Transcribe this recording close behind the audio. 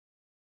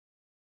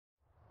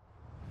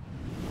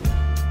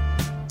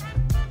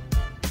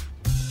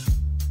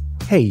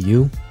Hey,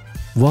 you.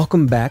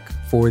 Welcome back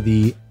for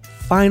the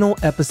final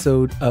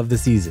episode of the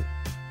season.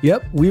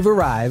 Yep, we've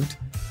arrived,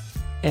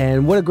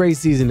 and what a great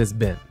season it's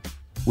been,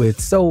 with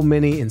so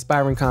many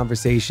inspiring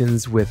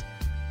conversations with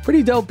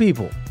pretty dope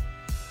people,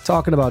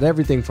 talking about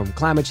everything from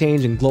climate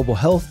change and global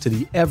health to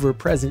the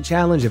ever-present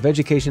challenge of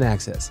education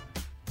access.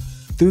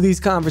 Through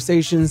these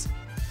conversations,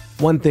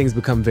 one thing's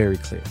become very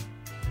clear: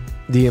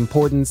 the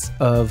importance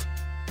of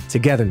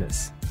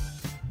togetherness,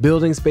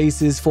 building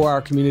spaces for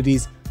our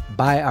communities,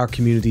 by our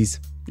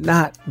communities,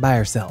 not by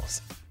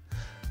ourselves.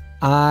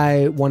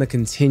 I want to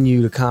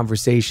continue the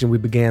conversation we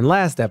began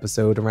last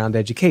episode around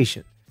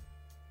education.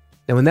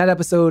 Now, in that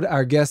episode,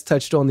 our guest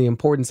touched on the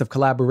importance of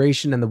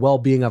collaboration and the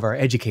well-being of our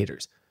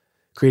educators,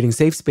 creating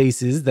safe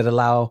spaces that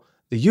allow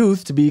the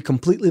youth to be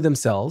completely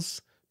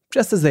themselves,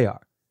 just as they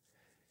are.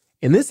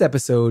 In this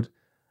episode,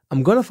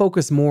 I'm going to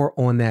focus more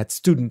on that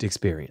student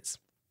experience.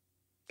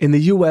 In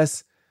the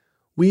U.S.,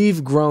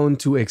 we've grown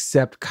to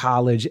accept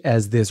college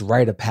as this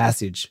rite of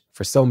passage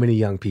for so many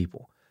young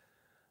people.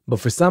 But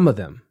for some of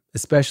them,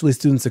 especially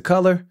students of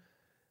color,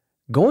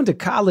 going to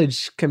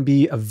college can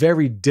be a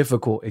very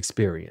difficult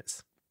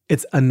experience.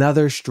 It's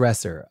another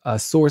stressor, a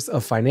source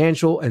of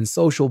financial and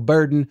social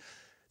burden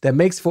that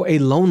makes for a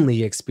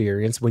lonely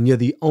experience when you're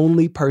the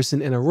only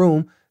person in a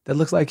room that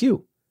looks like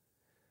you.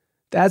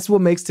 That's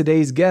what makes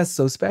today's guest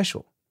so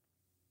special.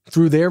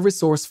 Through their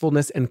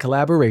resourcefulness and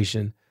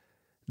collaboration,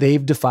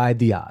 they've defied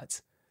the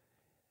odds.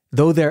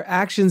 Though their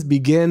actions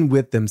begin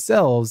with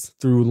themselves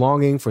through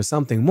longing for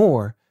something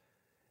more,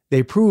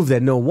 they prove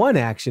that no one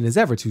action is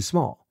ever too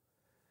small.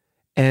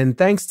 And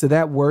thanks to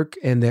that work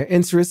and their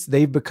interests,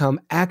 they've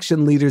become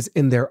action leaders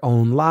in their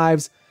own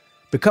lives,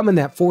 becoming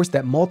that force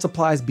that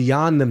multiplies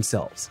beyond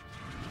themselves.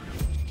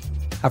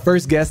 Our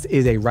first guest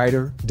is a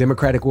writer,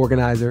 Democratic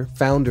organizer,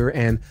 founder,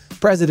 and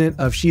president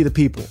of She the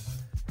People,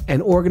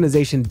 an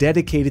organization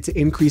dedicated to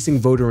increasing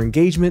voter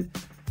engagement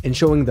and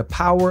showing the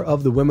power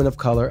of the women of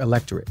color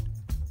electorate.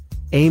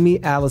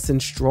 Amy Allison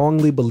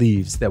strongly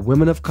believes that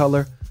women of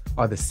color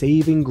are the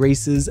saving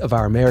graces of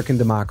our American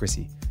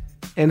democracy,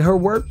 and her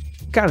work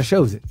kind of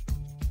shows it.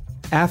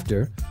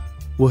 After,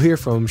 we'll hear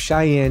from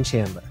Cheyenne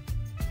Chandler,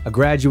 a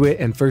graduate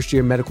and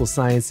first-year medical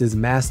sciences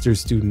master's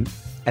student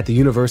at the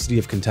University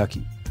of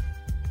Kentucky.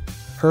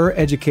 Her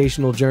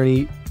educational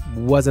journey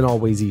wasn't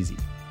always easy.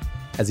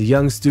 As a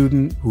young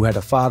student who had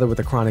a father with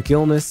a chronic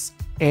illness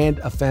and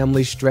a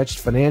family stretched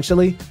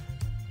financially,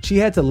 she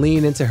had to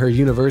lean into her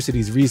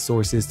university's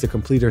resources to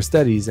complete her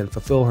studies and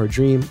fulfill her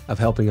dream of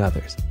helping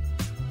others.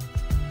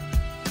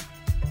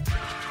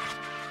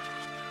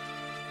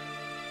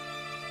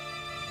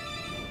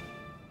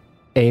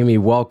 Amy,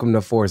 welcome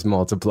to Force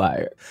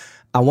Multiplier.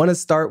 I want to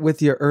start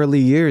with your early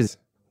years.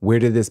 Where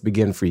did this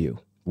begin for you?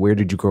 Where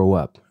did you grow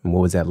up? And what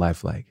was that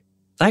life like?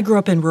 I grew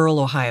up in rural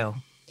Ohio.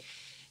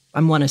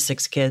 I'm one of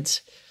 6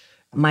 kids.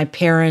 My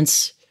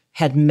parents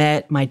had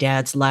met my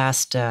dad's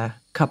last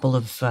couple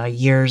of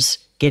years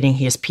getting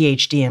his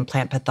PhD in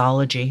plant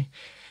pathology.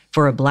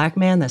 For a Black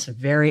man, that's a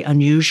very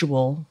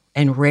unusual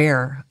and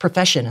rare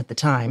profession at the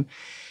time.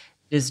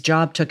 His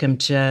job took him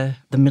to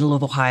the middle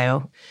of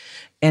Ohio,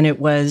 and it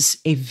was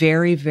a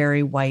very,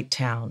 very white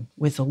town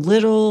with a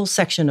little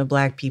section of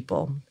Black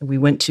people. We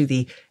went to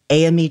the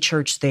AME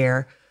church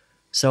there.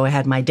 So I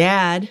had my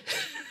dad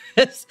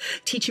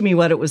teaching me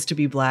what it was to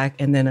be Black,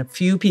 and then a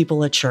few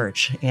people at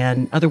church.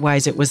 And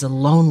otherwise, it was a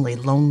lonely,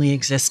 lonely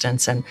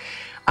existence. And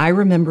I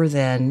remember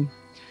then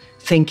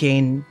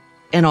thinking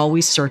and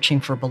always searching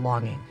for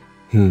belonging.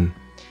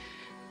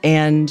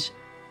 And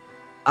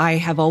I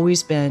have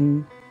always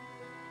been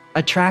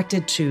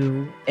attracted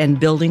to and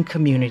building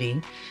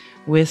community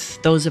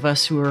with those of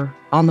us who are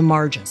on the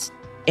margins.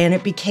 And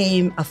it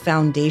became a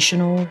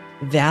foundational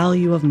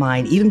value of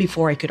mine, even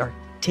before I could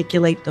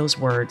articulate those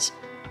words.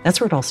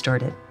 That's where it all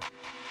started.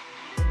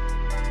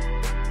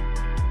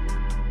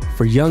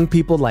 For young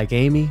people like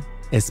Amy,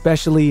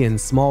 especially in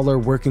smaller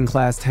working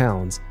class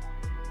towns,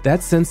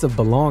 that sense of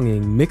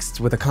belonging mixed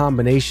with a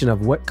combination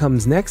of what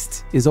comes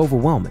next is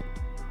overwhelming.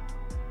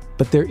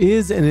 But there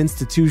is an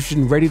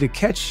institution ready to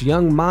catch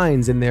young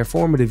minds in their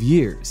formative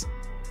years.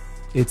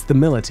 It's the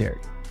military.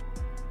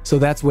 So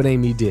that's what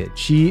Amy did.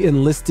 She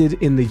enlisted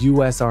in the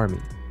U.S. Army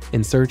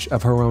in search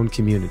of her own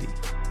community.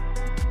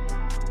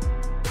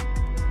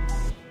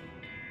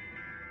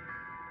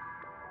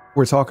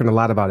 We're talking a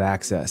lot about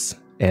access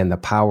and the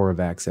power of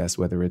access,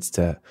 whether it's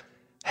to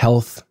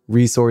health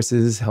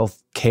resources,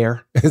 health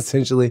care,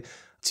 essentially,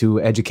 to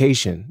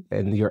education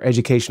and your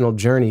educational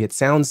journey. It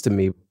sounds to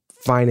me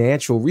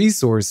financial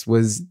resource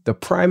was the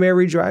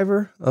primary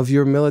driver of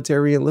your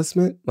military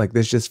enlistment. Like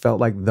this just felt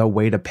like the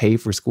way to pay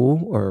for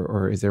school,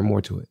 or is there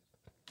more to it?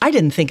 I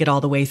didn't think it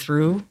all the way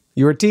through.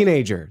 You're a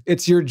teenager.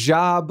 It's your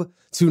job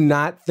to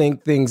not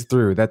think things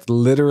through. That's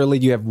literally,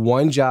 you have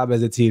one job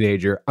as a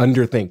teenager,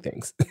 underthink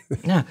things.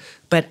 Yeah.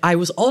 But I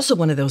was also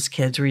one of those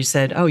kids where you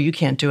said, oh, you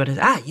can't do it.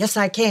 Yes,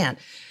 I can.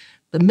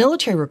 The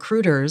military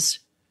recruiters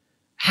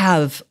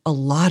have a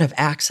lot of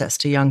access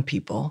to young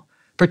people,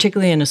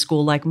 particularly in a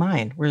school like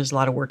mine, where there's a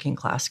lot of working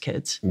class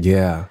kids.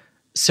 Yeah.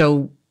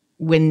 So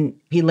when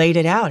he laid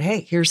it out,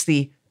 hey, here's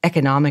the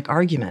economic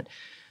argument.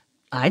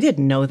 I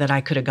didn't know that I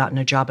could have gotten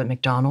a job at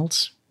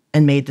McDonald's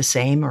and made the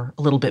same or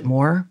a little bit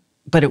more,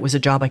 but it was a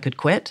job I could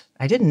quit.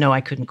 I didn't know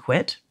I couldn't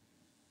quit.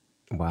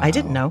 Wow. I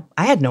didn't know.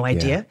 I had no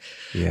idea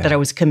that I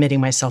was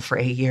committing myself for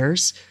 8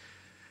 years.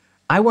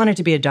 I wanted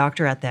to be a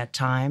doctor at that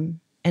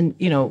time. And,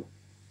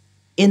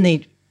 in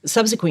the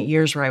subsequent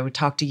years where I would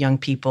talk to young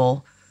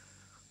people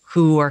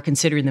who are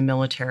considering the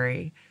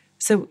military,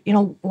 so,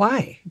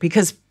 why?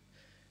 Because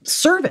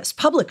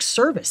public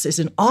service is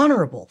an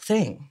honorable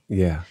thing.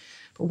 Yeah.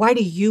 But why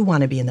do you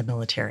want to be in the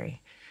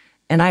military?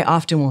 And I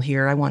often will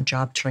hear, I want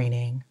job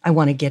training. I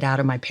want to get out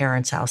of my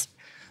parents' house.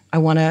 I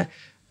want an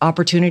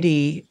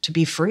opportunity to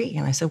be free.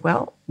 And I said,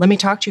 well, let me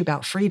talk to you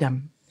about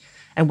freedom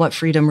and what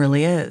freedom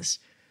really is.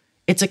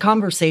 It's a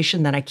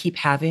conversation that I keep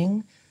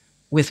having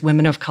with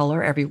women of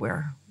color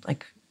everywhere,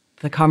 like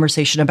the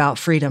conversation about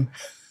freedom.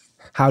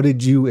 How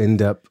did you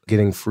end up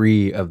getting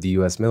free of the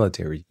U.S.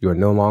 military? You are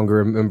no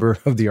longer a member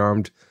of the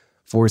armed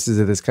forces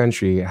of this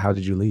country. How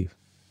did you leave?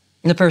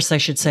 First, I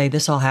should say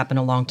this all happened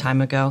a long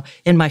time ago.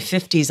 In my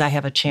 50s, I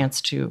have a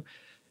chance to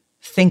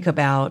think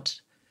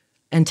about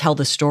and tell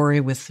the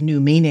story with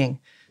new meaning.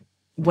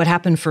 What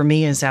happened for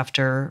me is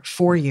after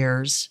 4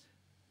 years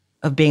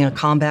of being a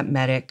combat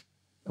medic,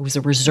 I was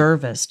a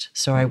reservist.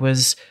 So I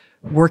was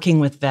working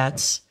with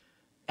vets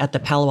at the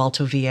Palo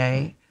Alto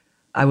VA.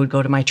 I would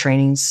go to my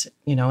trainings,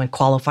 and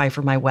qualify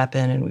for my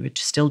weapon, and we would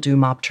still do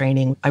MOP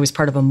training. I was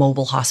part of a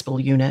mobile hospital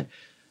unit.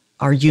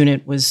 Our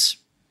unit was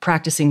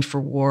practicing for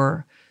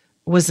war.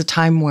 It was a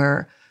time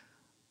where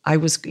I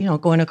was,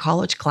 going to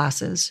college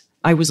classes.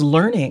 I was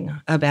learning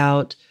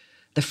about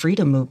the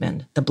freedom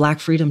movement, the Black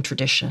freedom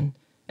tradition.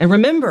 And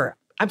remember,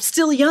 I'm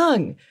still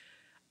young.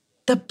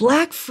 The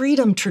Black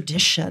freedom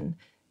tradition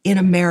in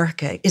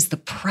America is the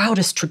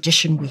proudest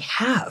tradition we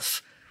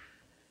have.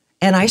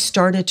 And I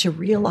started to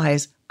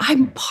realize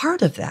I'm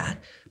part of that.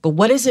 But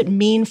what does it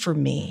mean for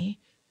me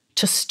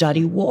to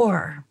study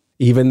war?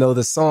 Even though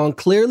the song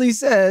clearly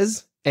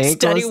says, ain't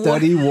gonna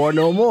study war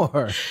no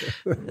more.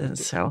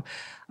 So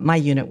my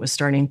unit was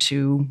starting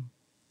to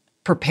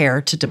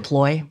prepare to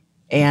deploy.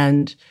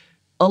 And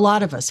a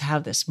lot of us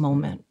have this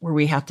moment where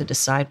we have to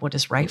decide what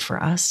is right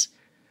for us.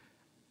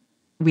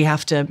 We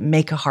have to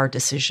make a hard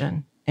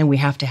decision, and we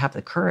have to have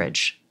the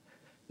courage.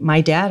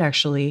 My dad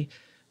actually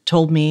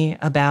told me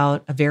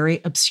about a very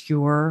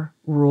obscure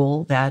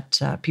rule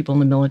that people in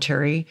the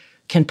military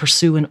can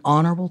pursue an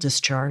honorable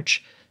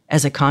discharge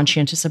as a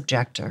conscientious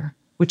objector,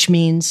 which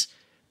means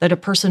that a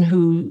person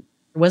who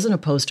wasn't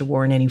opposed to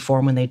war in any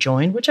form when they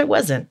joined, which I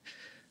wasn't,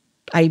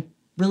 I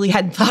really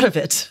hadn't thought of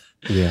it,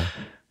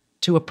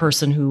 to a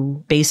person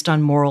who, based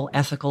on moral,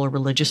 ethical, or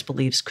religious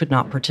beliefs, could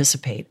not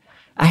participate.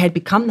 I had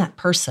become that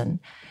person,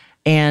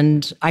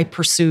 and I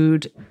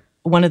pursued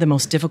one of the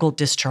most difficult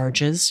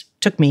discharges.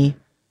 Took me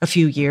a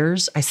few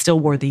years. I still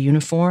wore the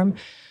uniform,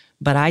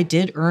 but I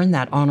did earn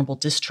that honorable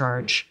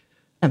discharge.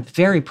 I'm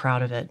very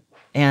proud of it.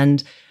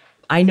 And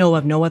I know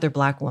of no other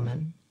Black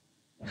woman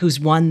who's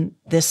won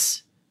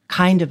this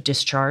kind of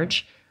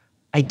discharge.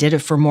 I did it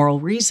for moral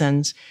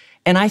reasons.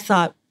 And I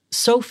thought,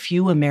 so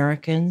few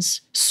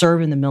Americans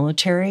serve in the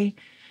military.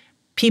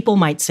 People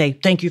might say,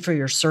 thank you for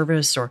your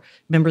service, or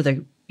remember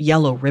the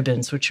yellow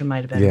ribbons, which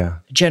might have been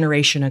a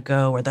generation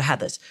ago, or they had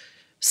this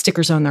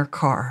stickers on their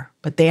car,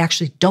 but they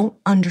actually don't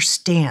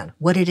understand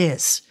what it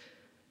is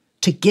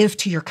to give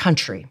to your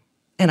country.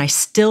 And I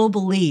still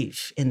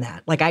believe in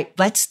that.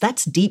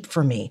 That's deep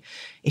for me.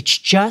 It's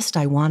just,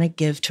 I want to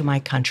give to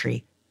my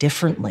country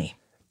differently.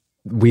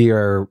 We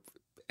are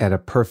at a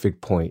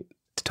perfect point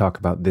to talk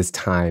about this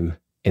time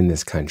in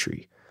this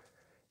country.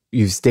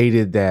 You've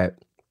stated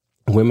that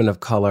women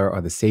of color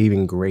are the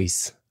saving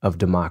grace of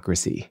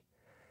democracy.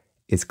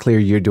 It's clear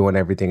you're doing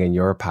everything in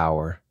your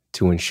power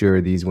to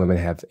ensure these women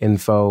have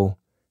info,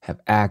 have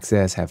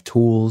access, have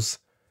tools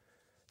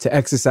to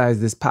exercise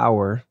this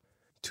power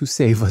to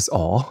save us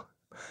all.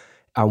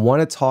 I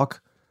want to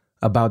talk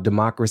about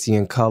democracy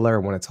in color.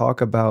 I want to talk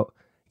about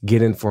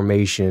Get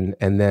Information,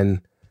 and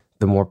then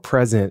the more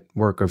present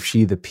work of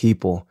She the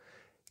People.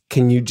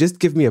 Can you just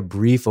give me a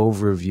brief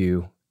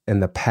overview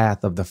and the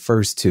path of the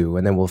first two,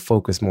 and then we'll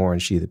focus more on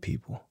She the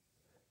People?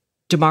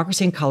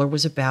 Democracy in Color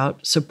was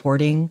about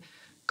supporting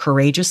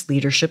courageous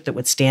leadership that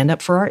would stand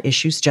up for our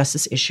issues,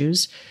 justice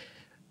issues.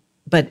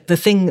 But the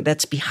thing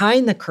that's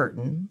behind the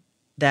curtain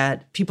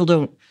that people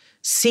don't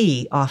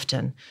see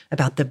often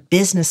about the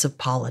business of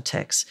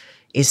politics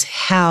is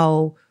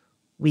how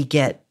we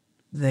get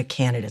the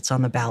candidates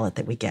on the ballot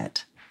that we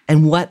get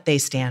and what they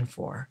stand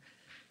for.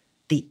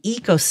 The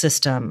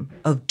ecosystem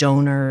of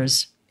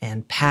donors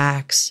and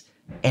PACs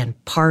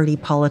and party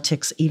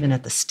politics, even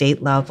at the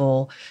state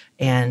level,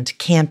 and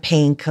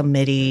campaign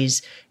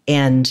committees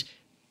and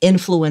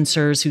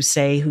influencers who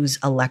say who's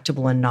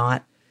electable and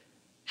not,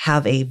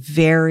 have a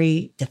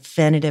very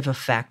definitive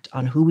effect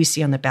on who we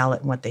see on the ballot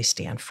and what they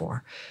stand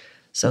for.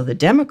 So the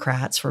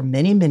Democrats, for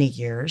many, many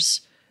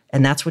years,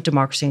 and that's what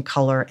Democracy in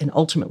Color and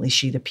ultimately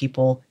She the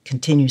People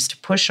continues to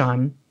push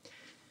on,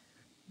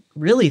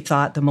 really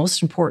thought the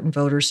most important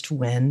voters to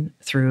win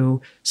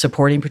through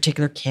supporting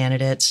particular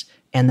candidates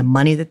and the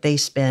money that they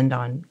spend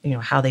on,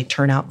 how they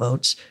turn out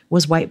votes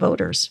was white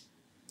voters.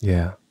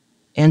 Yeah.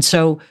 And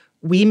so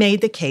we made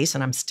the case,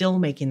 and I'm still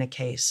making the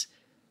case,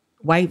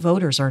 white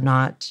voters are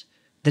not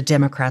the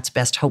Democrats'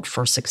 best hope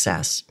for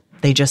success.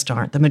 They just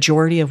aren't. The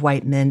majority of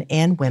white men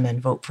and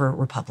women vote for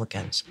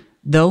Republicans.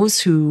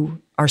 Those who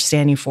are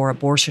standing for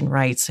abortion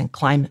rights and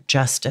climate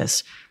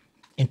justice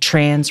and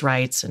trans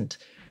rights and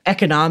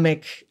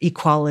economic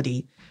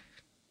equality,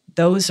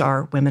 those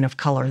are women of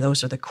color.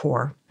 Those are the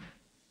core.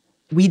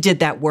 We did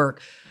that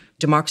work.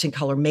 Democracy in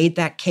Color made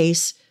that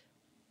case.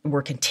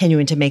 We're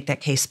continuing to make that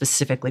case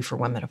specifically for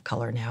women of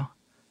color now.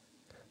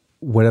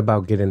 What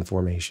about Get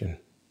Information?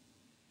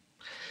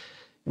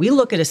 We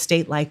look at a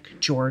state like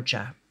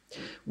Georgia,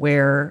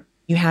 where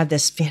you have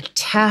this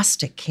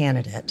fantastic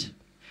candidate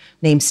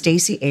named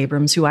Stacey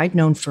Abrams, who I'd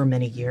known for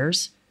many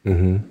years,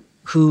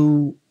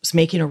 who was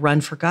making a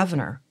run for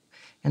governor.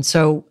 And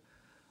so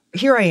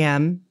here I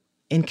am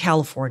in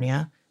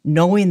California,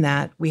 knowing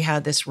that we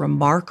had this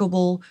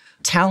remarkable,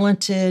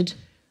 talented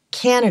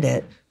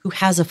candidate who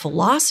has a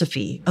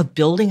philosophy of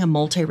building a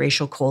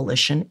multiracial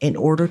coalition in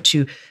order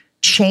to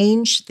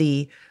change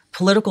the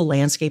political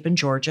landscape in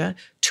Georgia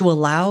to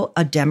allow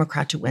a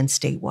Democrat to win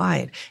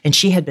statewide. And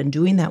she had been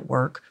doing that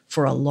work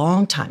for a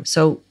long time.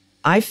 So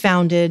I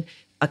founded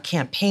a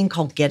campaign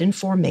called Get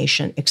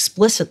Information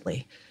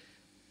explicitly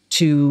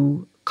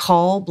to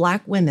call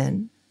Black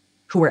women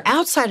who were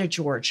outside of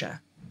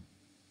Georgia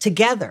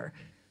together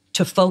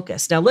to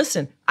focus. Now,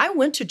 listen, I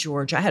went to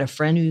Georgia. I had a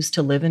friend who used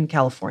to live in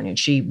California, and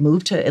she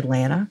moved to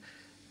Atlanta.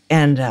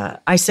 And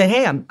I said,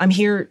 hey, I'm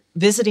here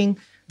visiting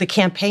the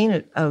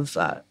campaign of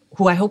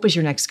who I hope is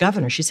your next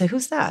governor. She said,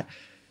 who's that?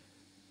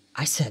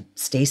 I said,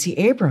 Stacey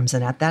Abrams.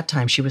 And at that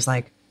time, she was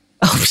like,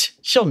 oh,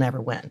 she'll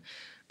never win.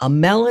 A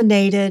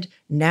melanated,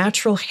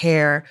 natural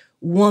hair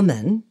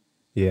woman,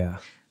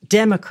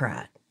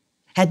 Democrat,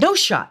 had no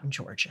shot in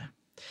Georgia.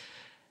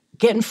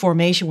 Get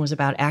Information was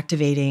about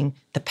activating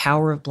the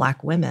power of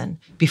Black women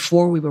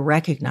before we were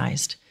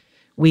recognized.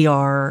 We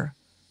are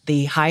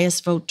the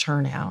highest vote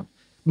turnout,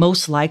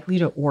 most likely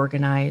to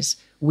organize.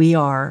 We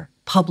are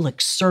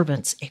public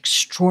servants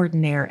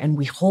extraordinaire, and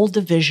we hold the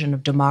vision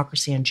of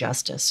democracy and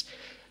justice.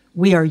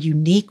 We are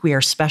unique. We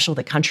are special.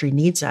 The country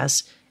needs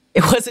us.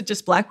 It wasn't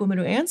just Black women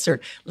who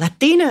answered.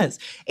 Latinas,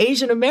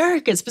 Asian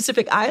Americans,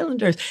 Pacific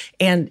Islanders,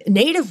 and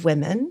Native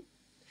women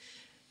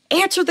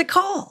answered the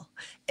call.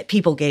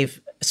 People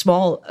gave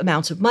small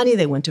amounts of money.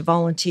 They went to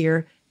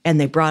volunteer, and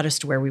they brought us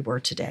to where we were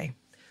today.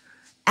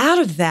 Out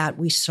of that,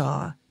 we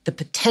saw the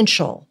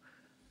potential,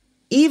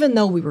 even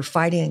though we were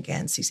fighting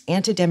against these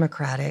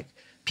anti-democratic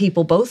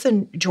people, both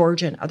in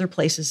Georgia and other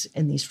places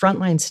in these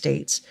frontline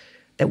states,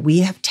 that we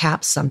have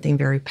tapped something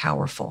very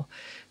powerful.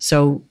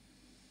 So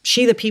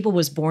She the People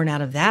was born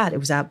out of that. It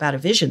was about a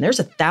vision. There's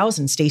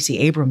 1,000 Stacey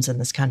Abrams in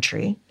this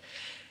country.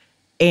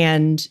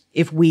 And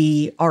if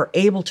we are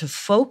able to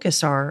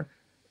focus our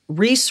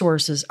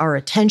resources, our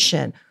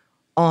attention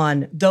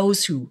on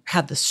those who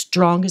have the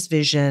strongest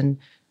vision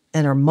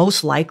and are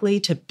most likely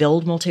to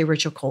build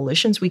multiracial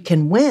coalitions, we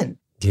can win.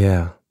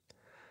 Yeah.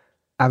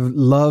 I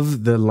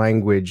love the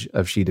language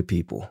of She the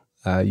People.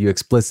 You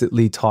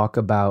explicitly talk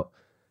about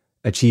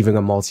achieving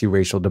a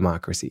multiracial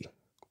democracy,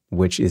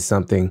 which is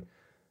something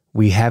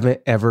we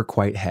haven't ever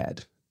quite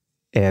had.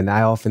 And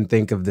I often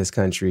think of this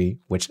country,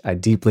 which I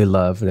deeply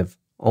love and have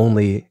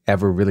only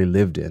ever really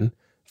lived in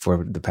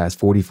for the past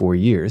 44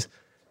 years,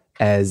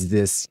 as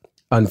this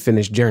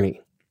unfinished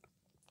journey.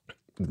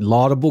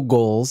 Laudable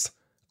goals,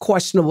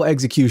 questionable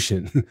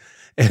execution.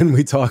 And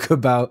we talk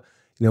about,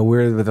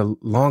 we're the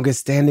longest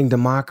standing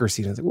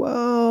democracy. And it's like,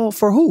 well,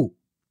 for who?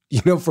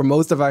 For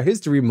most of our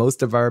history,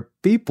 most of our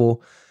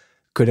people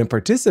couldn't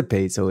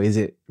participate. So is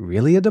it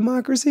really a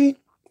democracy?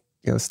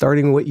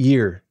 Starting what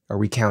year are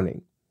we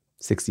counting?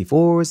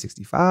 64,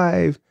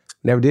 65?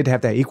 Never did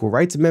have that Equal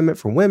Rights Amendment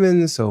for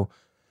women. So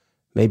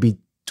maybe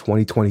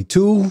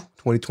 2022,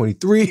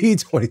 2023,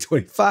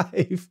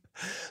 2025.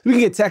 We can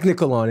get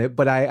technical on it,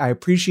 but I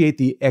appreciate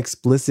the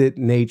explicit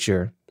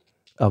nature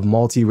of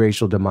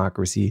multiracial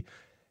democracy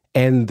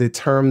and the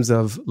terms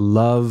of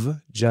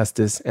love,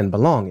 justice, and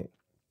belonging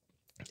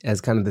as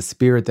kind of the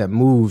spirit that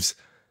moves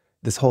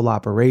this whole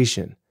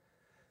operation.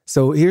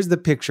 So here's the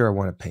picture I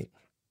want to paint.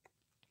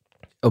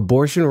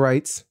 Abortion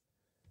rights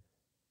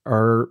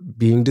are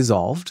being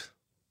dissolved.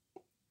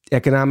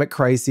 Economic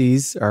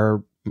crises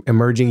are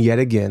emerging yet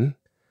again.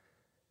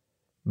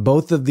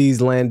 Both of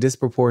these land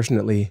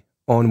disproportionately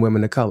on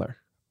women of color,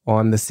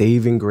 on the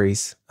saving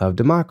grace of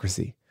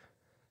democracy.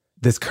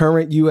 This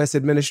current U.S.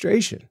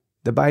 administration,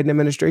 the Biden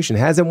administration,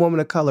 has a woman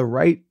of color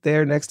right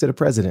there next to the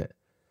president.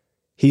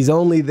 He's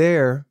only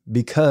there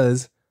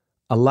because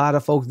a lot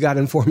of folks got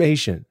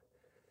information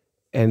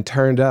and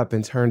turned up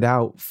and turned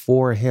out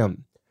for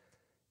him.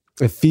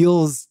 It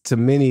feels to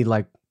many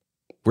like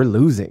we're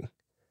losing.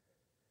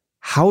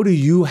 How do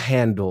you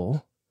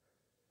handle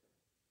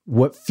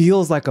what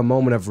feels like a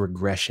moment of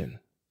regression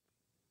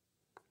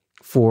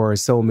for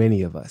so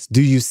many of us?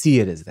 Do you see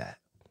it as that?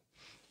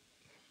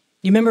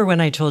 You remember when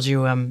I told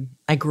you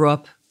I grew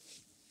up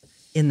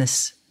in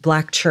this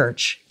Black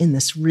church in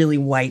this really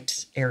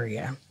white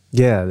area?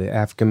 Yeah, the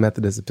African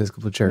Methodist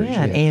Episcopal Church.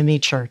 Yeah, an AME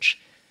church.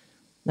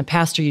 The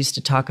pastor used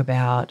to talk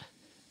about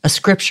a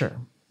scripture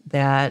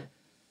that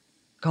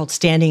called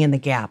Standing in the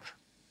Gap.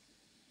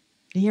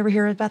 Did you ever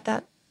hear about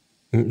that?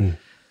 Mm-mm.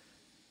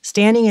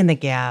 Standing in the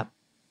gap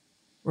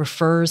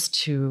refers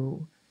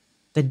to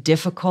the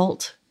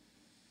difficult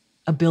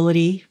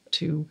ability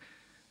to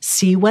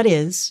see what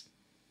is,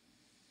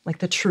 like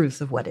the truth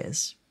of what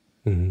is,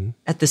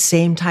 at the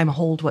same time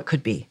hold what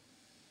could be.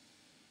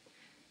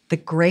 The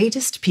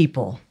greatest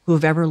people who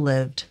have ever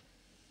lived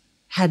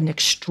had an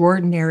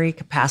extraordinary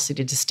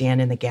capacity to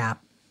stand in the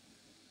gap.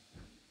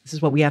 This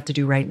is what we have to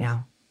do right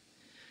now.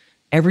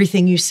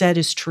 Everything you said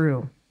is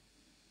true.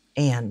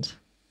 And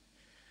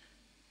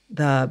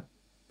the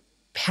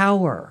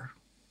power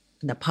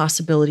and the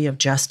possibility of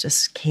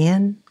justice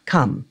can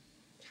come.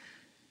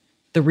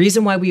 The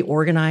reason why we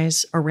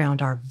organize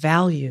around our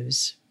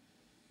values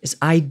is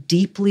I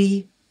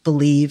deeply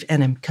believe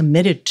and am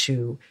committed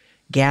to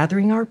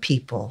gathering our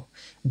people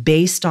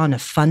based on a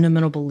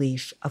fundamental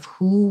belief of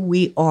who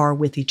we are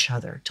with each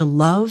other, to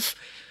love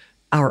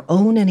our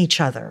own and each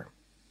other,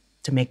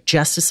 to make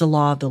justice a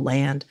law of the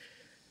land,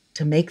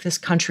 to make this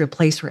country a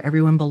place where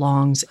everyone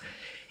belongs.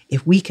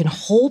 If we can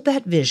hold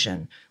that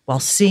vision while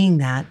seeing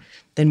that,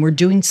 then we're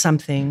doing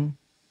something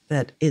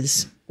that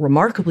is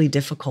remarkably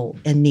difficult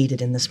and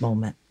needed in this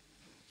moment.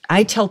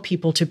 I tell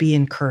people to be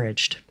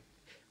encouraged.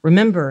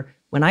 Remember,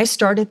 when I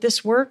started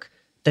this work,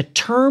 the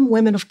term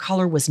women of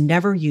color was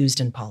never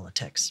used in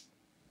politics.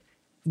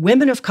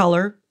 Women of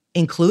color,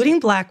 including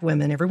Black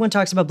women, everyone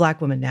talks about Black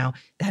women now,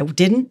 that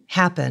didn't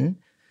happen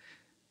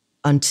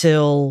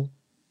until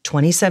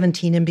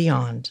 2017 and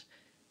beyond.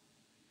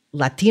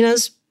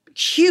 Latinas,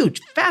 huge,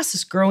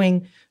 fastest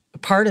growing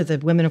part of the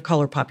women of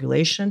color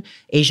population,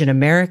 Asian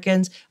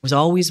Americans, was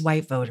always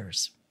white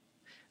voters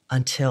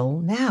until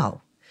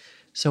now.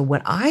 So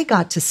what I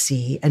got to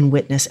see and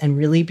witness and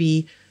really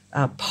be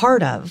a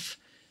part of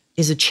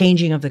is a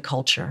changing of the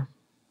culture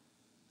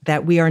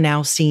that we are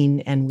now seen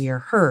and we are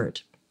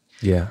heard.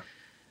 Yeah.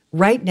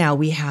 Right now,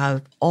 we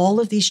have all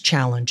of these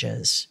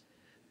challenges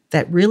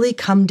that really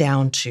come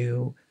down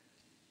to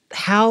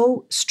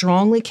how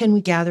strongly can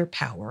we gather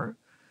power?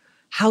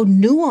 How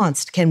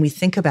nuanced can we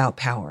think about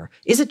power?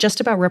 Is it just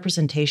about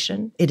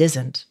representation? It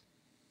isn't.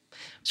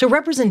 So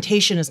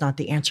representation is not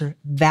the answer.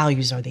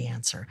 Values are the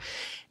answer.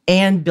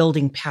 And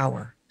building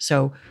power.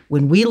 So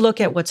when we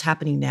look at what's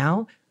happening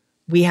now,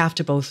 we have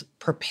to both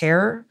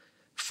prepare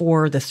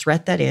for the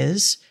threat that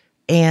is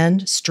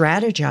and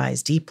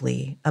strategize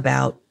deeply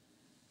about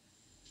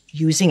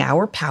using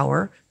our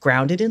power,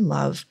 grounded in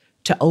love,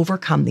 to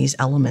overcome these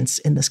elements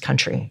in this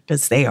country,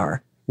 because they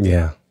are.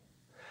 Yeah.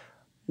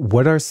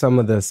 What are some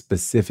of the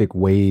specific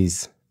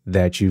ways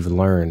that you've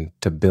learned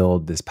to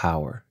build this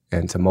power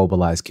and to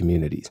mobilize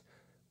communities?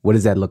 What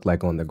does that look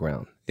like on the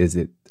ground? Is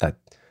it a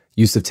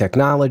use of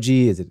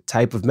technology? Is it a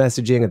type of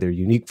messaging? Are there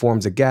unique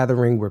forms of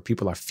gathering where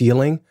people are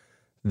feeling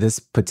this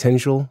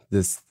potential,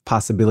 this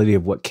possibility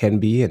of what can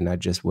be and not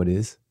just what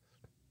is?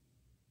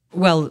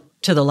 Well,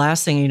 to the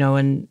last thing,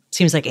 and it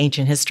seems like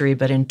ancient history,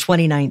 but in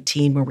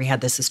 2019, where we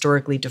had this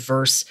historically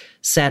diverse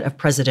set of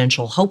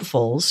presidential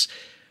hopefuls,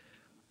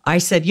 I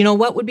said,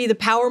 what would be the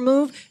power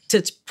move?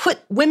 To put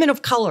women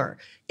of color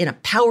in a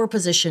power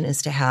position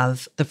is to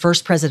have the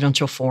first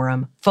presidential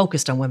forum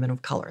focused on women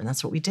of color. And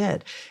that's what we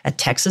did at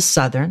Texas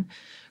Southern,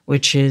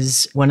 which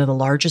is one of the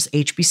largest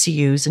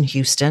HBCUs in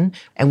Houston.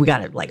 And we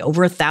got like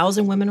over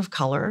 1,000 women of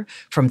color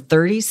from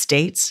 30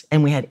 states,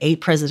 and we had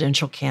 8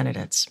 presidential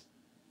candidates.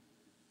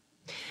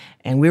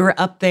 And we were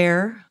up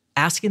there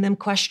asking them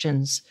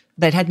questions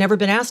that had never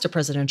been asked to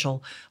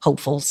presidential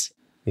hopefuls.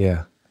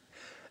 Yeah.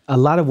 A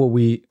lot of what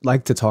we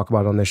like to talk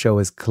about on the show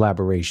is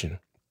collaboration.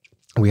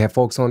 We have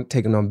folks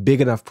taking on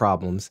big enough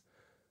problems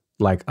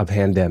like a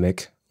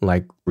pandemic,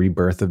 like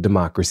rebirth of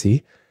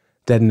democracy,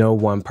 that no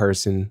one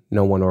person,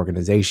 no one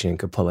organization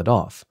could pull it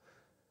off.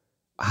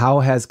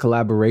 How has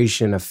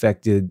collaboration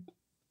affected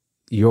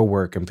your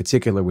work, in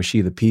particular with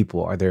She the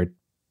People? Are there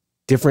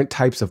different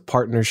types of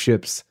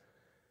partnerships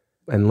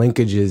and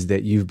linkages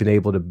that you've been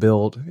able to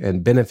build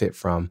and benefit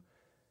from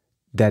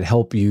that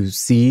help you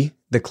see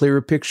the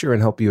clearer picture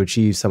and help you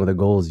achieve some of the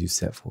goals you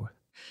set forth?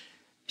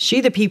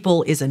 She the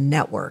People is a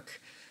network.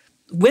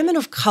 Women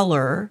of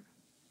color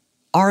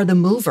are the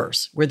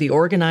movers. We're the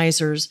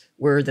organizers.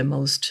 We're the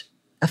most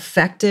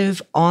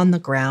effective on the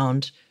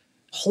ground,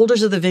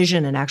 holders of the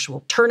vision and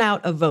actual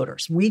turnout of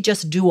voters. We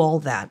just do all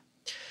that.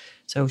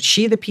 So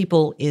She the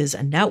People is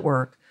a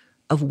network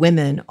of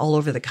women all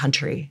over the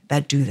country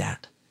that do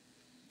that.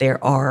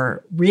 There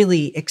are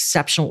really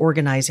exceptional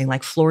organizing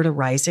like Florida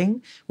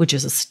Rising, which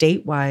is a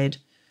statewide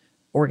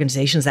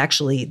organization, is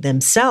actually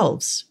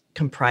themselves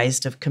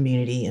comprised of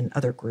community and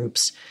other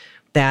groups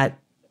that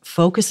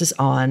focuses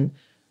on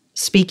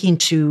speaking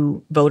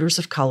to voters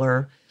of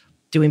color,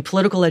 doing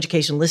political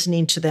education,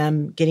 listening to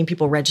them, getting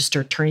people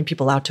registered, turning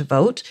people out to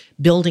vote,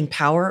 building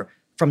power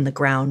from the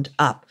ground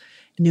up.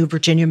 New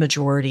Virginia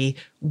Majority,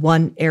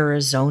 One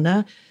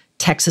Arizona,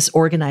 Texas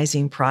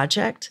Organizing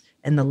Project,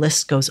 and the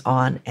list goes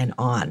on and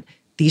on.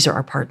 These are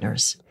our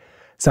partners.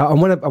 So I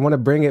want to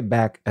bring it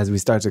back as we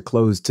start to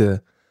close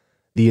to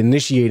the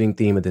initiating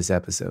theme of this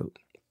episode,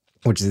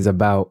 which is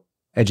about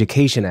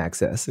education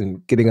access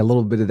and getting a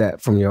little bit of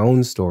that from your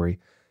own story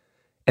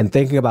and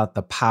thinking about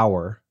the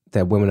power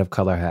that women of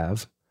color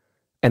have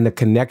and the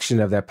connection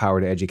of that power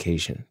to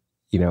education.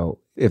 You know,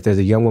 if there's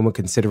a young woman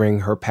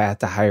considering her path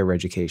to higher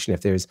education,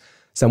 if there's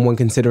someone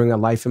considering a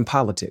life in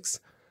politics,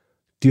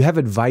 do you have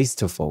advice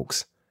to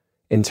folks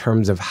in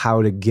terms of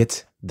how to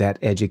get that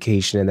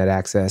education and that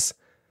access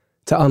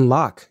to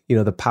unlock, you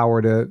know, the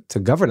power to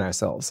govern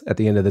ourselves at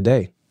the end of the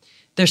day?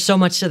 There's so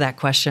much to that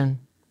question.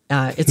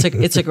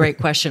 It's a great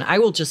question. I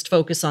will just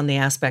focus on the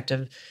aspect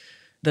of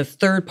the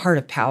third part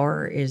of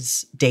power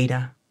is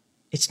data.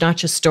 It's not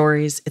just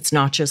stories. It's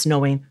not just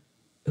knowing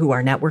who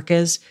our network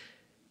is.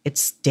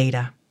 It's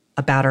data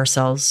about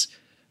ourselves.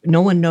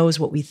 No one knows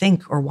what we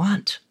think or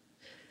want.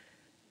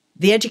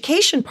 The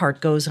education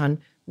part goes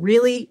on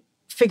really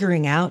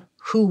figuring out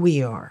who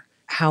we are,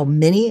 how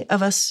many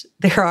of us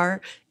there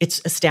are.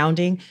 It's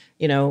astounding.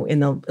 You know, in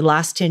the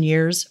last 10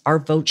 years, our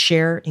vote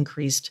share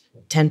increased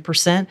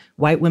 10%.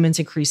 White women's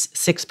increased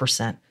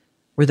 6%.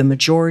 We're the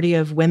majority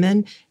of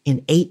women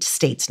in 8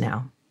 states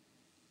now.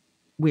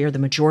 We are the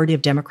majority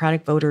of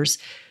Democratic voters.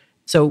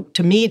 So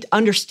to me,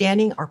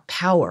 understanding our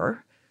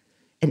power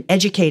and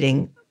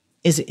educating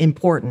is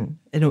important.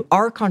 And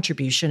our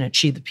contribution at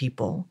She the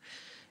People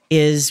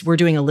is we're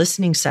doing a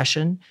listening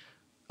session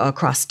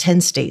across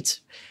 10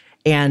 states.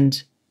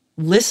 And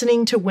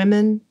listening to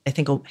women, I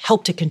think, will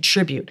help to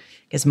contribute.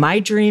 Because my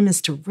dream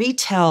is to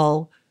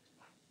retell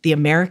the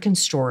American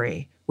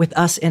story with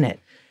us in it.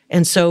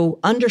 And so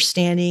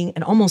understanding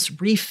and almost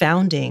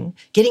refounding,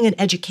 getting an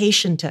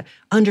education to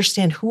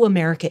understand who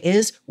America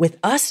is with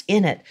us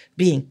in it,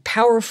 being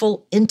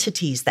powerful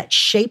entities that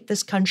shape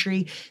this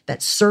country,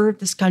 that serve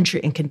this country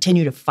and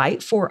continue to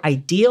fight for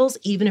ideals,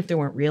 even if they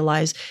weren't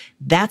realized,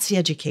 that's the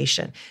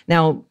education.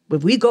 Now,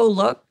 if we go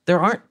look, there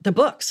aren't the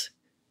books,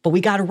 but we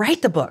got to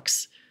write the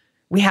books.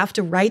 We have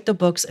to write the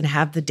books and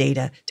have the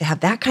data to have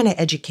that kind of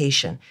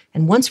education.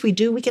 And once we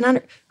do, we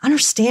can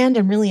understand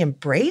and really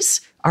embrace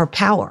our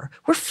power.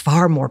 We're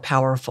far more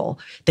powerful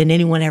than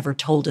anyone ever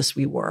told us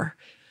we were.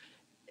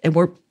 And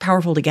we're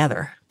powerful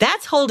together.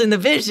 That's holding the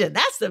vision.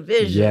 That's the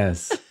vision.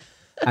 Yes.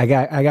 I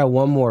got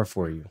one more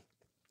for you.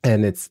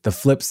 And it's the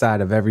flip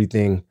side of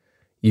everything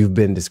you've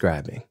been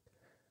describing.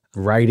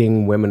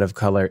 Writing women of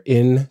color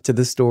into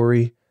the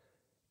story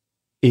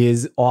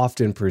is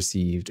often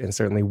perceived and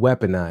certainly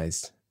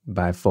weaponized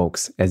by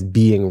folks as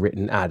being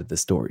written out of the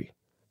story.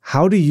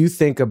 How do you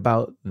think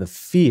about the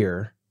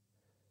fear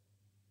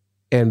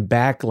and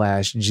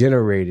backlash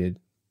generated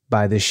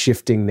by the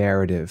shifting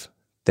narrative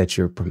that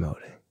you're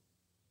promoting?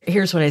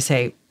 Here's what I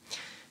say.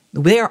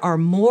 There are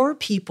more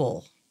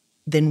people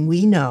than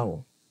we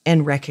know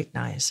and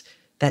recognize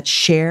that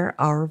share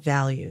our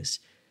values,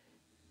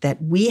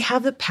 that we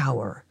have the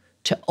power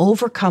to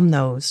overcome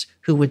those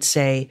who would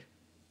say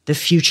the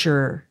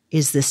future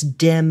is this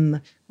dim,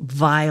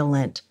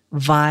 violent,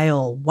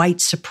 vile, white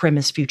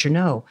supremacist future.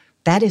 No,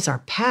 that is our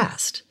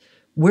past.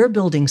 We're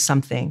building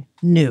something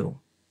new.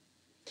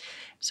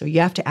 So you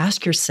have to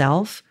ask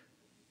yourself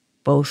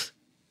both,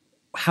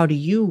 how do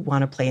you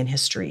want to play in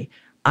history?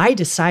 I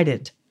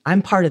decided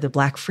I'm part of the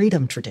Black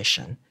freedom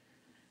tradition.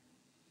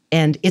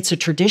 And it's a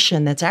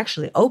tradition that's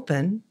actually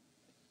open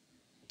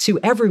to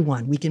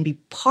everyone. We can be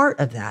part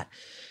of that.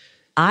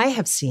 I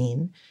have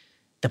seen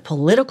the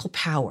political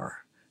power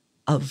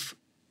of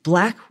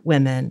Black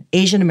women,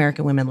 Asian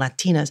American women,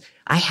 Latinas.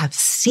 I have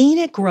seen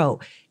it grow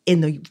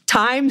in the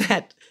time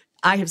that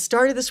I have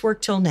started this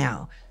work till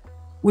now.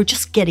 We're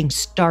just getting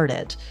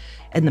started.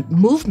 And the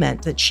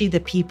movement that She the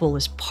People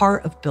is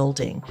part of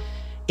building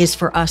is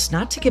for us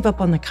not to give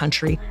up on the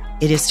country.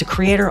 It is to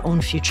create our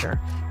own future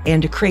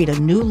and to create a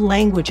new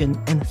language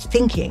and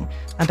thinking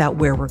about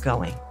where we're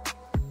going.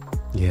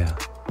 Yeah.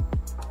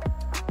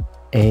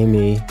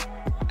 Amy,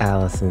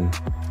 Allison,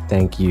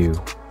 thank you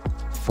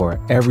for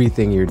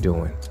everything you're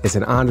doing. It's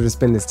an honor to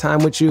spend this time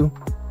with you.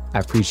 I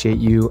appreciate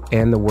you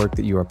and the work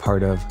that you are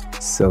part of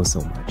so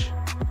much.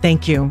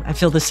 Thank you. I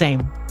feel the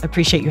same. I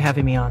appreciate you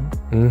having me on.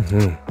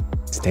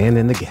 Stand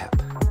in the gap.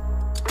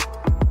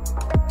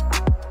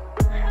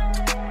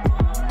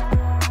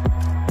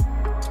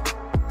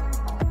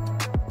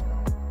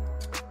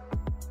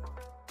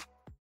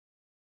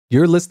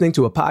 You're listening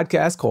to a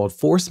podcast called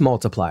Force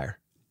Multiplier.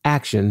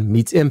 Action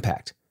meets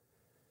impact.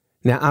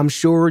 Now, I'm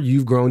sure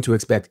you've grown to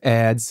expect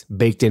ads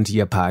baked into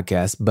your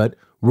podcast, but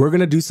we're going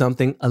to do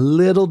something a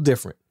little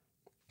different.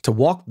 To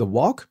walk the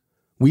walk,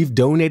 we've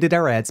donated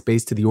our ad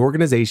space to the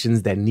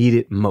organizations that need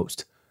it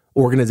most.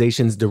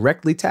 Organizations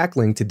directly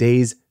tackling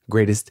today's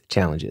greatest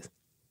challenges.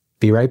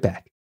 Be right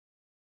back.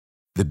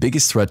 The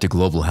biggest threat to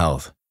global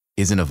health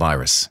isn't a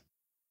virus.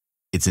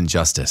 It's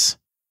injustice.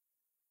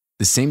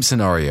 The same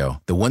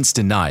scenario that once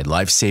denied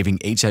life-saving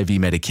HIV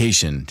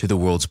medication to the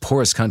world's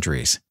poorest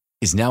countries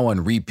is now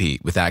on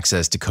repeat with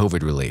access to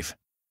COVID relief.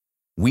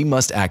 We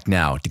must act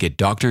now to get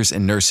doctors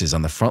and nurses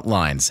on the front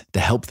lines the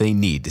help they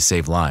need to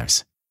save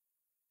lives.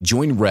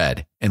 Join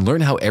RED and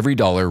learn how every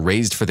dollar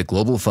raised for the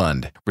Global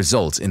Fund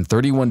results in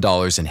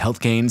 $31 in health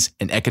gains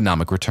and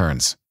economic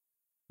returns.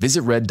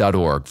 Visit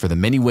red.org for the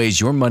many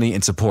ways your money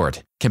and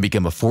support can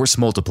become a force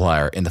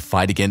multiplier in the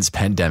fight against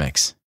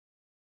pandemics.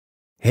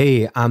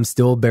 Hey, I'm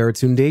still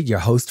Baratunde, your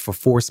host for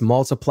Force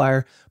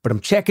Multiplier, but I'm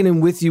checking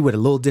in with you with a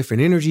little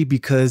different energy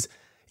because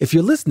if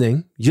you're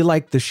listening, you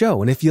like the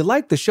show. And if you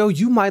like the show,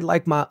 you might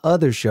like my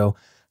other show,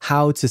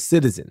 How to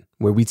Citizen,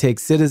 where we take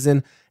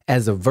citizen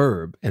as a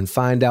verb and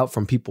find out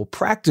from people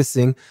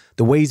practicing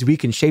the ways we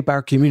can shape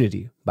our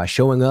community by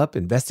showing up,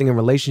 investing in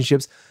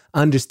relationships,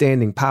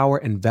 understanding power,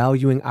 and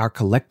valuing our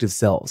collective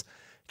selves.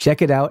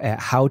 Check it out at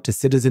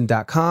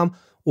howtocitizen.com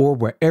or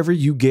wherever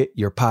you get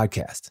your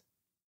podcast.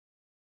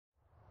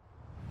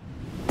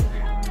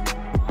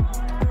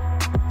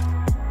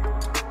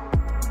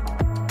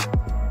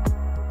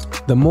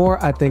 The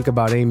more I think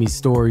about Amy's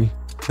story,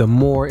 the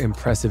more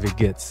impressive it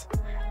gets.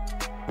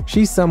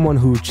 She's someone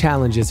who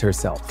challenges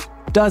herself,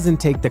 doesn't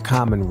take the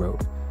common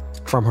road.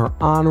 From her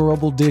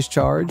honorable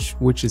discharge,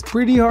 which is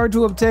pretty hard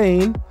to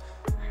obtain,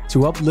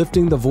 to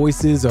uplifting the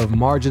voices of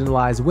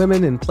marginalized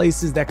women in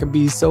places that can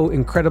be so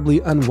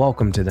incredibly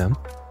unwelcome to them.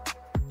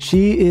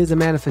 She is a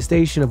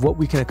manifestation of what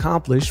we can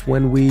accomplish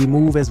when we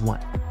move as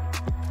one.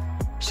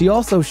 She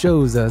also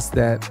shows us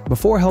that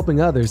before helping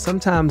others,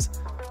 sometimes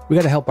we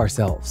got to help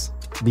ourselves.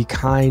 Be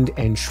kind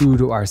and true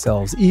to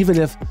ourselves, even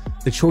if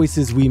the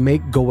choices we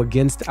make go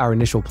against our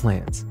initial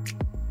plans.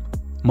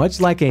 Much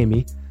like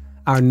Amy,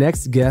 our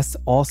next guest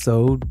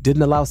also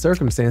didn't allow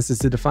circumstances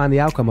to define the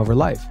outcome of her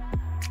life.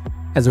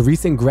 As a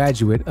recent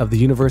graduate of the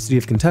University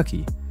of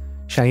Kentucky,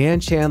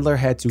 Cheyenne Chandler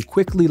had to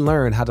quickly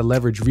learn how to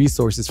leverage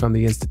resources from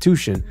the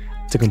institution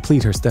to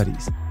complete her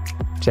studies.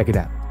 Check it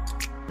out.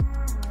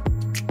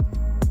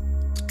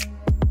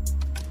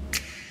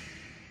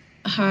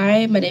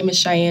 Hi, my name is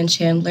Cheyenne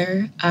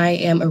Chandler. I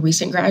am a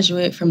recent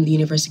graduate from the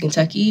University of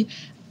Kentucky.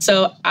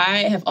 So I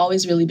have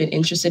always really been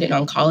interested in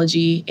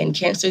oncology and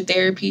cancer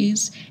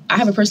therapies. I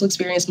have a personal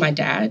experience. My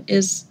dad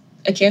is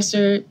a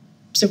cancer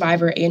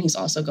survivor, and he's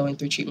also going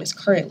through treatments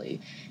currently.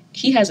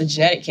 He has a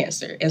genetic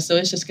cancer, and so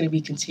it's just going to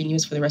be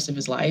continuous for the rest of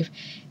his life.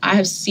 I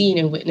have seen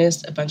and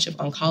witnessed a bunch of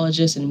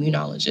oncologists and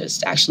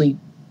immunologists actually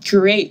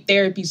create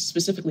therapies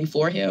specifically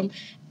for him.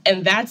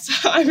 And that's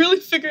how I really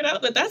figured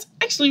out that that's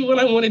actually what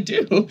I want to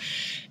do.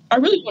 I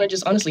really want to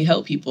just honestly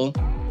help people.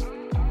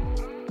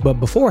 But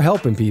before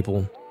helping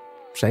people,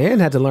 Cheyenne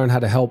had to learn how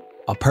to help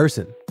a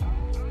person,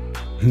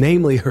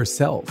 namely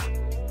herself.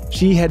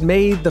 She had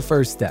made the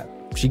first step.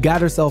 She got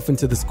herself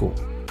into the school.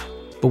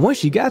 But once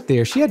she got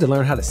there, she had to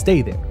learn how to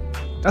stay there.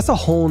 That's a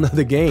whole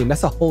nother game.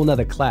 That's a whole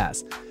nother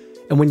class.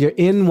 And when you're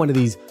in one of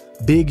these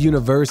big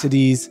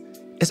universities,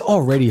 it's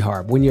already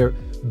hard. When you're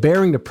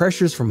bearing the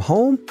pressures from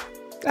home,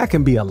 that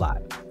can be a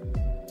lot.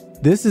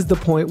 This is the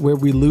point where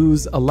we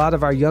lose a lot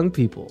of our young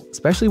people,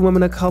 especially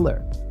women of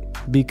color,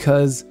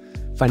 because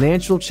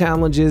financial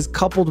challenges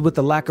coupled with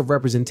the lack of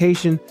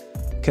representation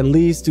can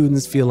leave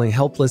students feeling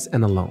helpless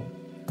and alone.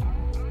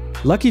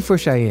 Lucky for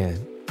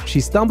Cheyenne, she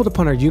stumbled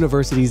upon our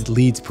university's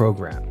LEADS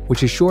program,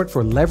 which is short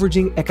for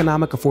Leveraging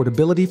Economic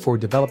Affordability for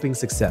Developing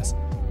Success.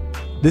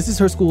 This is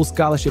her school's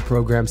scholarship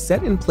program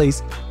set in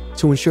place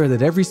to ensure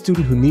that every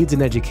student who needs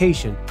an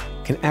education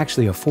can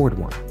actually afford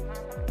one.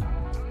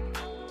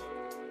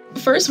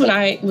 First, when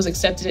I was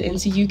accepted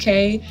into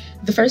UK,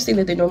 the first thing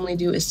that they normally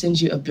do is send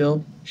you a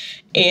bill.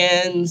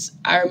 And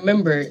I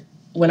remember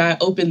when I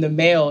opened the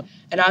mail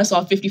and I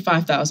saw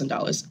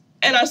 $55,000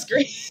 and I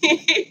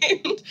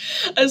screamed.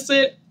 I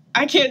said,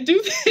 I can't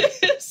do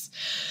this.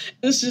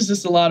 This is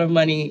just a lot of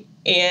money.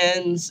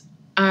 And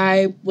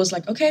I was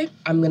like, okay,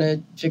 I'm going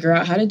to figure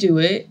out how to do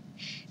it.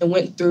 And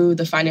went through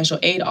the financial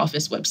aid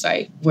office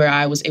website where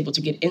I was able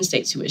to get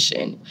in-state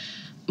tuition.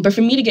 But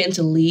for me to get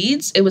into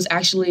LEADS, it was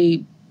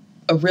actually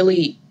a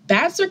really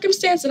bad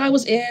circumstance that I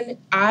was in.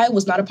 I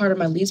was not a part of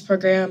my LEADS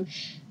program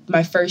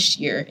my first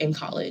year in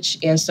college.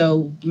 And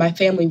so my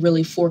family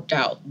really forked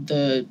out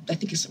I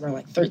think it's around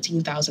like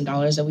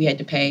 $13,000 that we had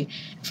to pay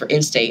for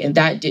in-state. And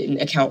that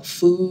didn't account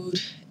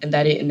food, and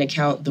that didn't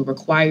account the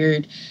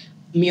required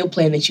meal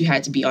plan that you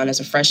had to be on as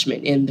a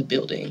freshman in the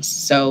buildings.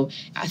 So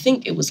I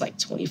think it was like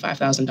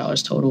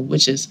 $25,000 total,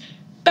 which is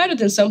better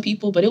than some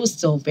people, but it was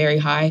still very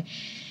high.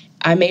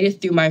 I made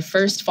it through my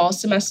first fall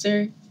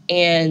semester,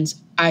 and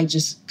I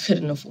just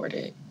couldn't afford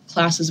it.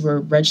 Classes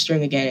were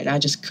registering again, and I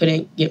just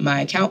couldn't get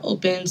my account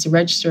open to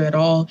register at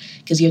all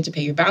because you have to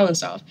pay your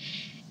balance off.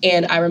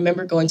 And I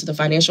remember going to the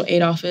financial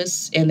aid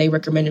office, and they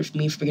recommended for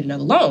me to get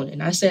another loan.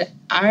 And I said,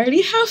 I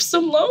already have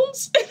some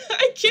loans, and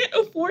I can't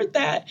afford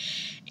that.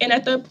 And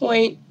at that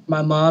point,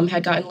 my mom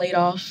had gotten laid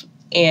off,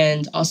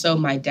 and also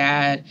my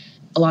dad,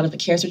 a lot of the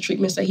cancer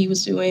treatments that he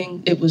was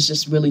doing, it was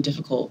just really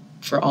difficult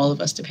for all of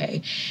us to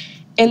pay.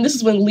 And this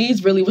is when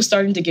Leeds really was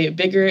starting to get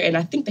bigger, and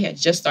I think they had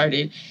just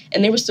started,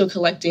 and they were still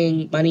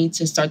collecting money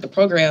to start the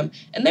program.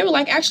 And they were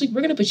like, actually,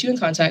 we're going to put you in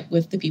contact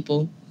with the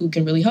people who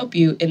can really help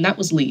you. And that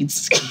was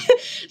Leeds.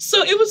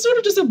 So it was sort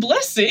of just a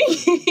blessing.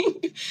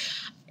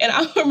 And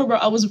I remember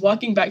I was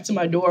walking back to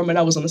my dorm and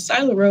I was on the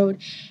side of the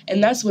road.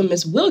 And that's when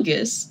Miss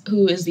Wilgus,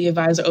 who is the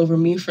advisor over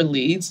me for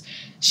Leeds,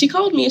 she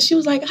called me and she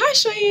was like, "Hi,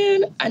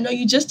 Cheyenne. I know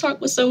you just talked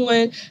with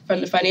someone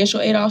from the financial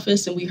aid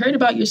office and we heard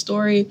about your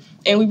story.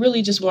 And we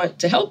really just want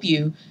to help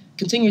you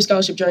continue your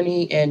scholarship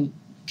journey and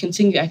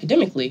continue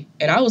academically."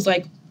 And I was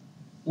like,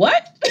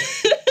 what?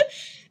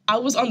 I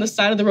was on the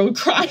side of the road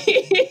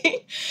crying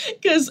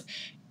because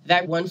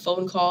that one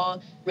phone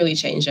call really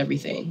changed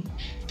everything,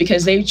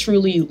 because they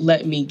truly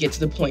let me get to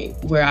the point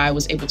where I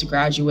was able to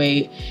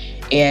graduate,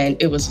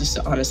 and it was just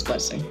an honest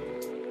blessing.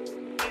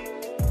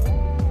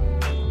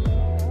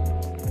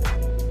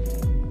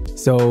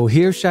 So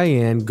here's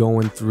Cheyenne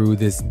going through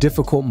this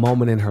difficult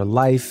moment in her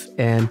life,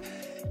 and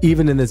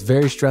even in this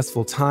very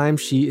stressful time,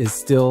 she is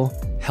still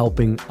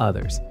helping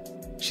others.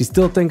 She's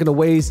still thinking of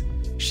ways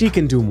she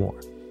can do more.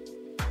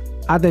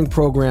 I think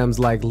programs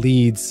like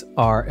Leeds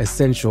are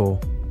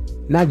essential,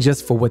 not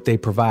just for what they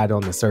provide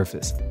on the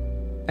surface.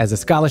 As a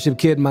scholarship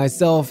kid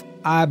myself,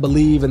 I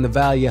believe in the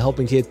value of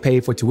helping kids pay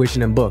for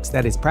tuition and books.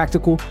 That is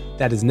practical,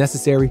 that is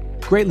necessary,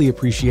 greatly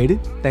appreciated.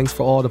 Thanks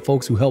for all the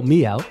folks who helped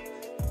me out.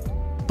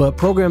 But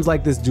programs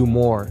like this do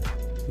more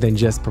than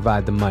just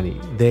provide the money.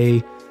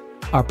 They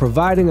are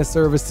providing a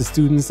service to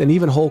students and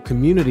even whole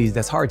communities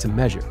that's hard to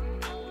measure.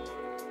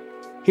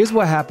 Here's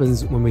what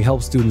happens when we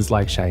help students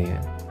like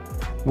Cheyenne.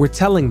 We're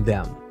telling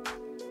them,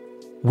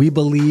 we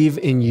believe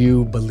in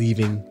you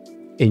believing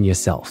in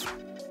yourself.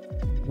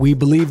 We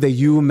believe that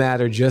you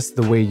matter just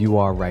the way you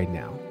are right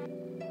now.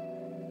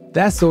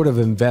 That sort of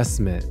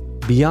investment,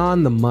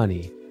 beyond the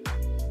money,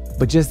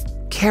 but just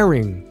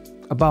caring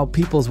about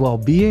people's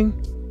well-being,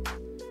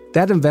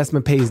 that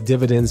investment pays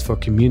dividends for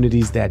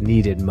communities that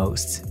need it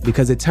most,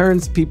 because it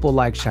turns people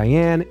like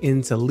Cheyenne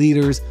into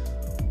leaders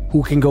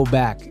who can go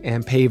back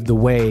and pave the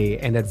way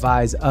and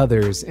advise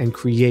others and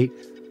create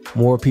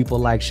more people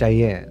like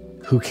Cheyenne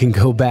who can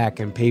go back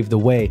and pave the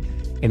way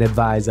and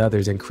advise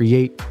others and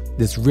create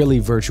this really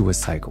virtuous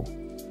cycle.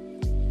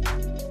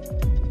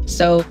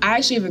 So I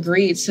actually have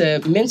agreed to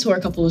mentor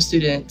a couple of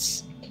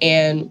students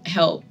and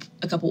help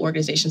a couple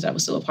organizations that I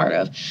was still a part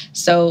of.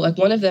 So like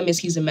one of them is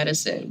He's in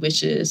Medicine,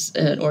 which is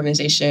an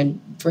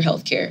organization for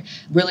healthcare,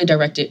 really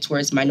directed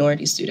towards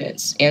minority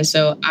students. And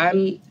so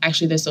I'm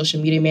actually the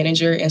social media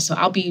manager. And so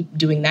I'll be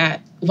doing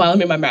that while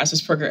I'm in my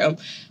master's program.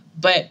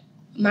 But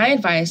my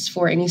advice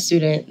for any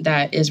student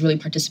that is really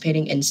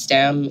participating in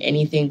STEM,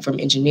 anything from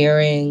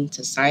engineering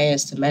to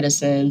science to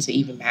medicine to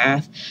even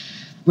math,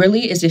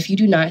 really is if you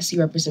do not see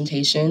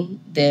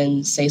representation,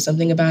 then say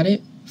something about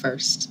it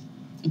first.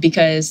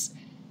 Because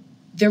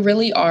there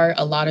really are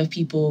a lot of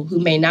people who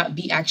may not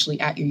be actually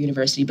at your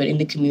university, but in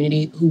the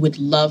community who would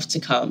love to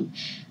come.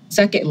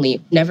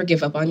 Secondly, never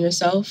give up on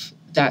yourself.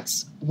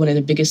 That's one of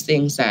the biggest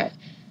things that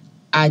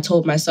I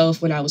told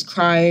myself when I was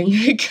crying,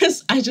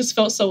 because I just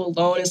felt so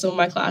alone in some of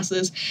my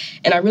classes.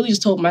 And I really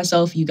just told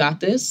myself, you got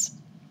this.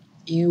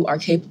 You are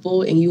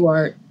capable and you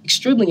are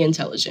extremely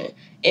intelligent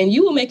and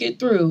you will make it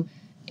through.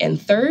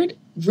 And third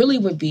really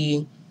would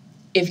be,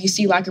 if you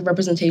see lack of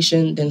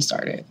representation, then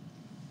start it.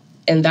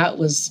 And that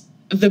was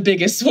the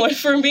biggest one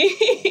for me,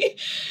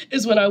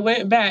 is when I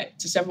went back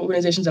to several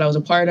organizations that I was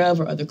a part of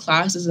or other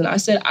classes, and I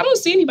said, I don't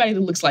see anybody that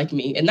looks like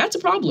me, and that's a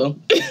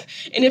problem.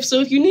 And if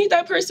you need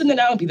that person, then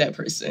I'll be that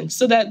person,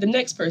 so that the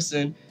next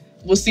person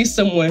will see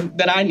someone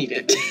that I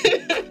needed.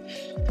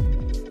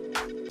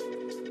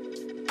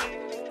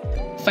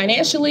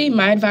 Financially,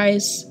 my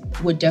advice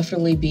would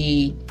definitely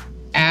be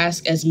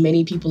ask as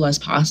many people as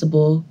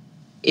possible.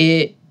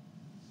 It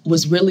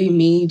was really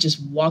me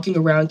just walking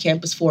around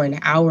campus for an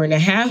hour and a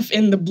half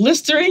in the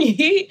blistering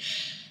heat,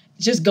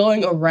 just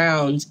going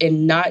around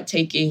and not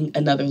taking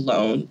another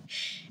loan.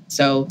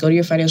 So go to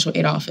your financial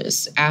aid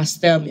office, ask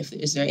them,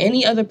 is there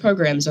any other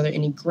programs, are there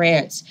any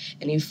grants,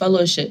 any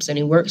fellowships,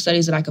 any work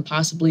studies that I could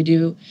possibly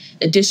do?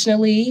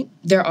 Additionally,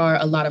 there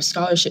are a lot of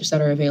scholarships that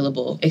are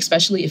available,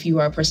 especially if you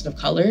are a person of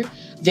color.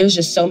 There's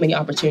just so many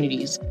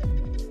opportunities.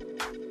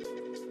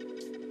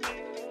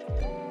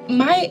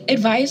 My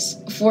advice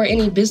for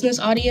any business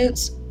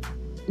audience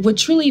would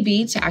truly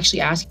be to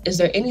actually ask, is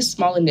there any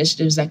small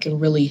initiatives that can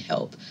really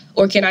help?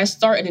 Or can I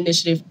start an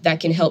initiative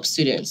that can help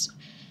students?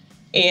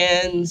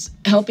 And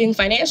helping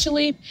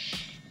financially,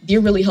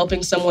 you're really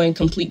helping someone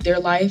complete their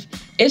life.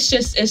 It's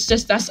just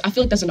I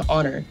feel like that's an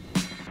honor.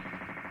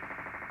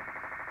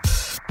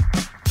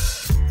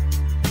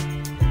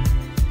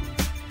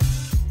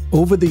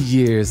 Over the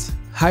years,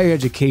 higher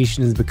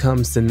education has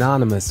become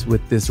synonymous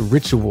with this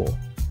ritual,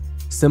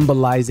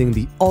 symbolizing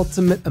the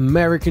ultimate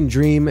American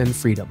dream and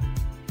freedom.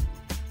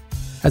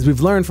 As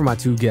we've learned from our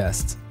two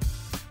guests,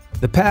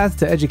 the path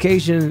to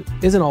education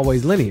isn't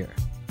always linear.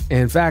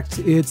 In fact,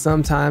 it's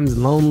sometimes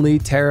lonely,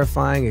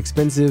 terrifying,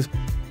 expensive,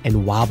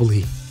 and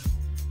wobbly.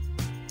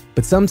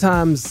 But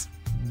sometimes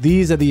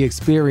these are the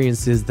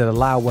experiences that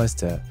allow us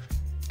to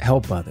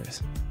help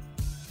others.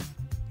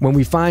 When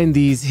we find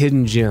these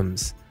hidden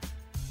gems,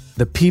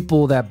 the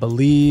people that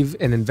believe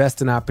and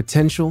invest in our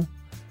potential,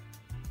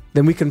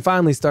 then we can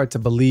finally start to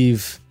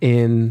believe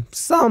in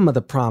some of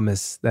the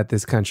promise that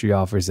this country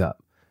offers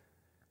up,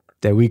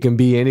 that we can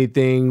be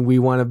anything we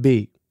want to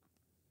be.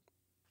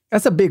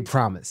 That's a big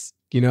promise,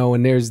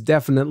 and there's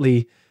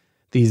definitely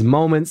these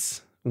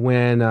moments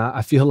when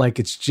I feel like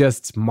it's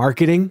just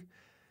marketing.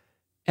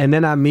 And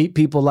then I meet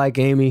people like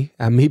Amy.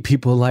 I meet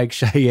people like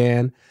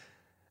Cheyenne.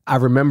 I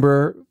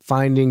remember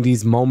finding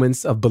these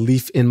moments of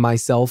belief in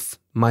myself,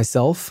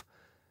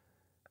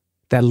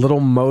 that little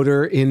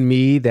motor in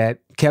me that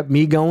kept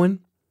me going.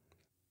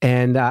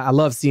 And I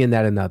love seeing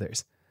that in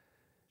others.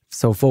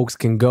 So folks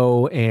can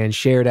go and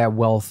share that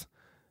wealth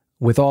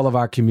with all of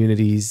our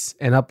communities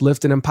and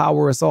uplift and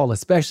empower us all,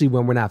 especially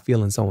when we're not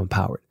feeling so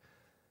empowered.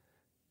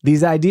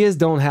 These ideas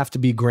don't have to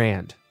be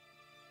grand,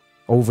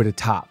 over the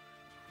top,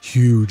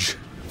 huge.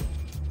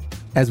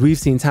 As we've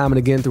seen time and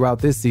again throughout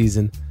this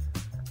season,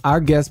 our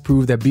guests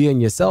prove that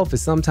being yourself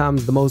is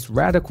sometimes the most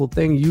radical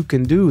thing you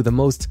can do, the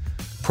most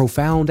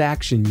profound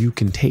action you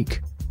can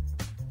take.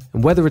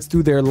 And whether it's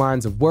through their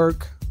lines of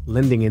work,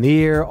 lending an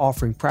ear,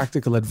 offering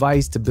practical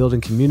advice to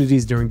building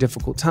communities during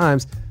difficult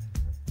times,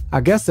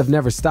 our guests have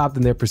never stopped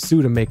in their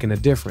pursuit of making a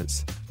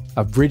difference,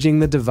 of bridging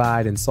the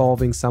divide and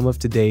solving some of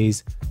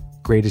today's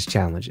greatest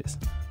challenges.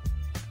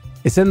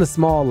 It's in the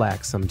small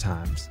acts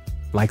sometimes,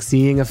 like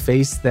seeing a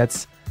face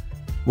that's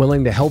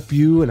willing to help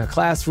you in a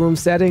classroom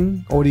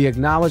setting, or the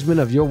acknowledgement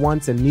of your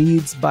wants and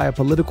needs by a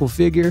political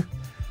figure.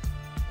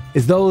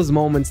 It's those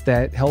moments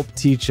that help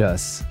teach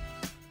us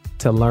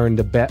to learn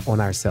to bet on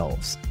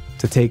ourselves,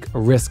 to take a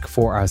risk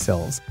for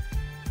ourselves,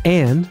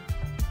 and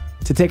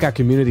to take our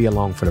community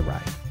along for the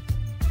ride.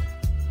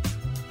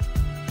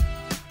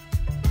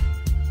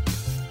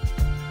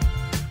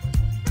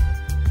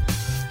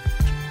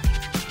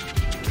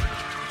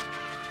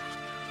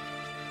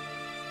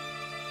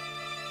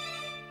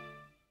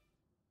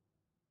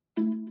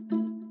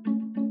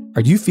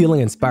 Are you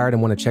feeling inspired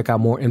and want to check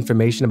out more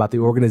information about the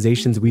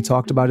organizations we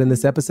talked about in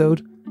this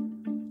episode?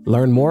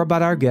 Learn more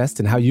about our guests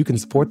and how you can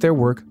support their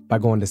work by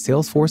going to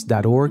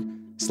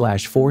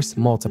salesforce.org/Force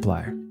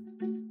Multiplier.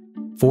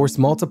 Force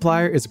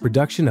Multiplier is a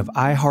production of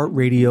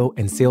iHeartRadio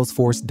and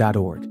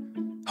Salesforce.org,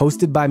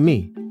 hosted by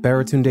me,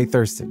 Baratunde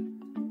Thurston.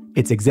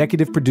 It's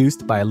executive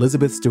produced by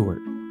Elizabeth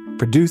Stewart,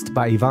 produced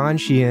by Yvonne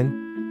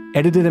Sheehan,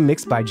 edited and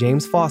mixed by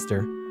James Foster,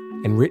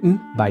 and written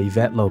by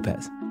Yvette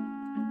Lopez.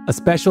 A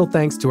special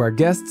thanks to our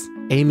guests,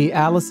 Amy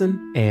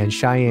Allison and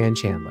Cheyenne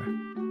Chandler.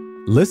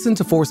 Listen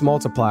to Force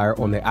Multiplier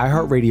on the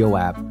iHeartRadio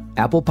app,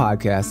 Apple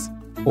Podcasts,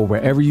 or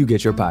wherever you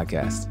get your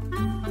podcasts.